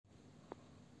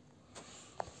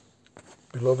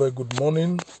Beloved, good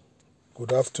morning,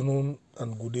 good afternoon,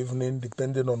 and good evening,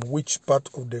 depending on which part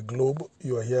of the globe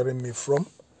you are hearing me from.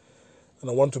 And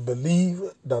I want to believe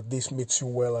that this meets you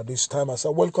well at this time as I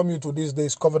welcome you to this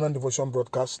day's Covenant Devotion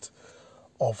broadcast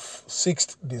of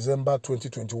 6th December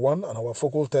 2021. And our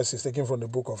focal text is taken from the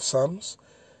book of Psalms,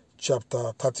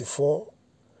 chapter 34,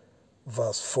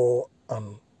 verse 4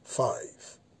 and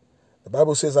 5. The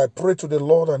Bible says, I prayed to the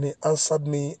Lord, and he answered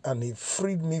me, and he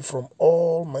freed me from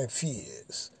all my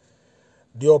fears.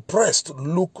 The oppressed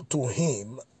look to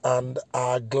him and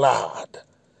are glad.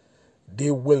 They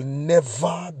will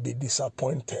never be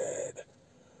disappointed.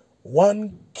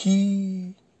 One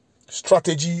key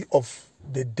strategy of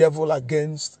the devil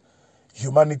against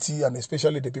humanity, and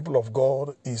especially the people of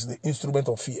God, is the instrument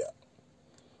of fear.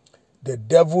 The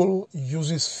devil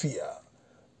uses fear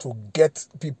to get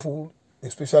people,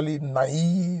 especially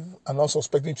naive and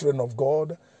unsuspecting children of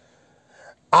God,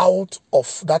 out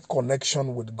of that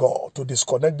connection with God, to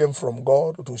disconnect them from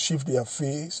God, to shift their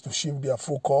face, to shift their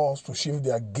focus, to shift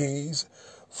their gaze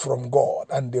from God.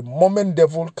 And the moment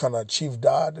devil can achieve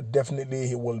that, definitely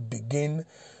he will begin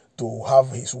to have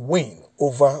his win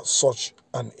over such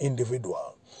an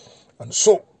individual. And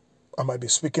so, I might be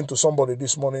speaking to somebody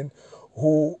this morning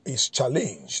who is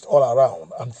challenged all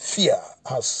around, and fear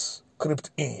has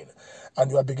crept in. And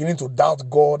you are beginning to doubt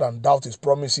God and doubt his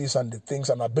promises and the things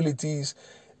and abilities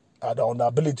and the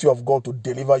ability of God to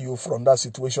deliver you from that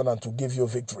situation and to give you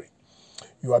victory.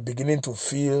 You are beginning to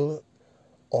feel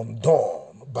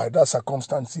undone by that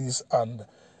circumstances, and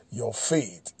your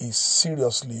faith is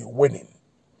seriously waning.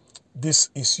 This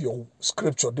is your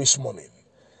scripture this morning,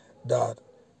 that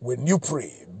when you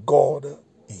pray, God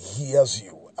hears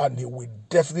you and he will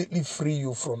definitely free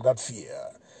you from that fear.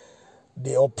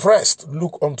 The oppressed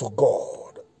look unto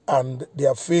God, and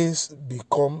their face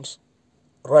becomes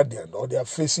radiant, or their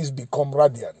faces become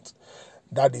radiant.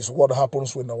 That is what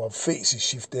happens when our face is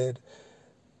shifted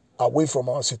away from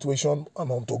our situation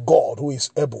and unto God, who is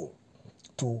able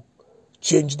to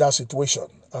change that situation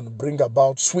and bring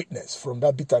about sweetness from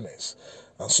that bitterness.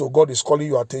 And so God is calling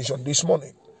your attention this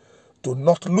morning to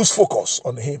not lose focus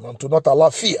on him and to not allow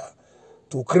fear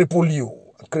to cripple you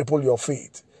and cripple your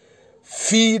faith.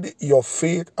 Feed your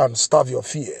faith and starve your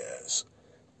fears.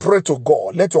 Pray to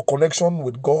God. Let your connection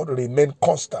with God remain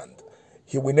constant.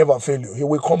 He will never fail you. He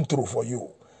will come through for you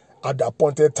at the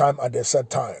appointed time, at the set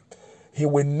time. He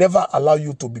will never allow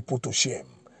you to be put to shame.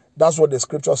 That's what the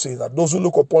scripture says, that those who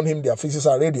look upon him, their faces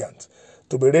are radiant.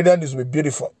 To be radiant is to be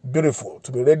beautiful.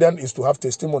 To be radiant is to have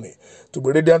testimony. To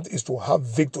be radiant is to have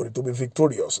victory, to be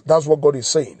victorious. That's what God is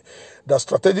saying. The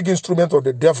strategic instrument of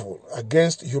the devil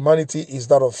against humanity is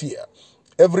that of fear.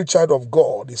 Every child of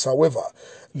God is, however,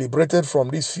 liberated from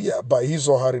this fear by his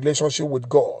or her relationship with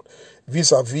God,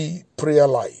 vis-a-vis prayer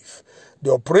life.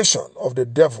 The operation of the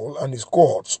devil and his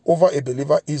cohorts over a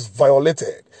believer is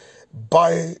violated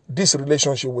by this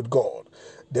relationship with God.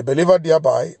 The believer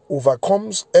thereby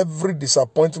overcomes every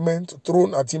disappointment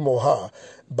thrown at him or her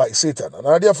by Satan. And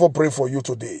I therefore pray for you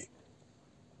today.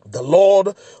 The Lord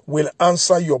will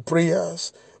answer your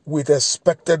prayers with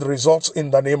expected results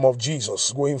in the name of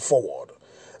Jesus going forward.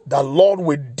 The Lord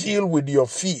will deal with your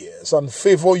fears and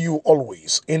favor you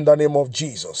always in the name of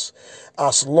Jesus.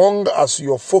 As long as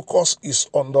your focus is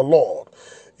on the Lord,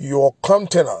 your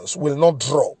countenance will not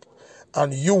drop,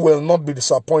 and you will not be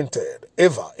disappointed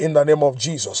ever in the name of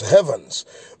Jesus. Heavens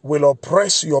will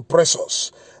oppress your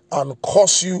oppressors and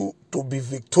cause you to be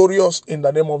victorious in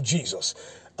the name of Jesus.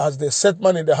 As the set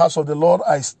man in the house of the Lord,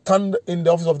 I stand in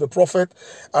the office of the prophet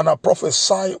and I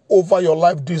prophesy over your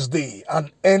life this day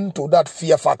an end to that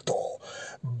fear factor.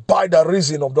 By the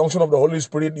reason of the unction of the Holy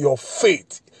Spirit, your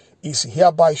faith is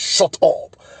hereby shut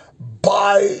up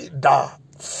by the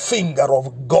finger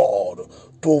of God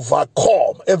to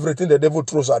overcome everything the devil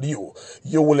throws at you.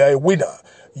 You will be a winner.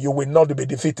 You will not be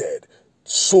defeated.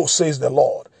 So says the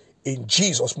Lord. In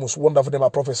Jesus' most wonderful name I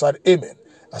prophesied. Amen.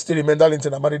 I still remain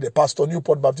Darlington Amadi, the pastor,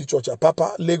 Newport Baptist Church,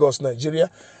 Apapa, Lagos, Nigeria.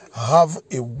 Have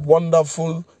a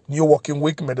wonderful new working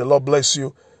week. May the Lord bless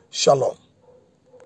you. Shalom.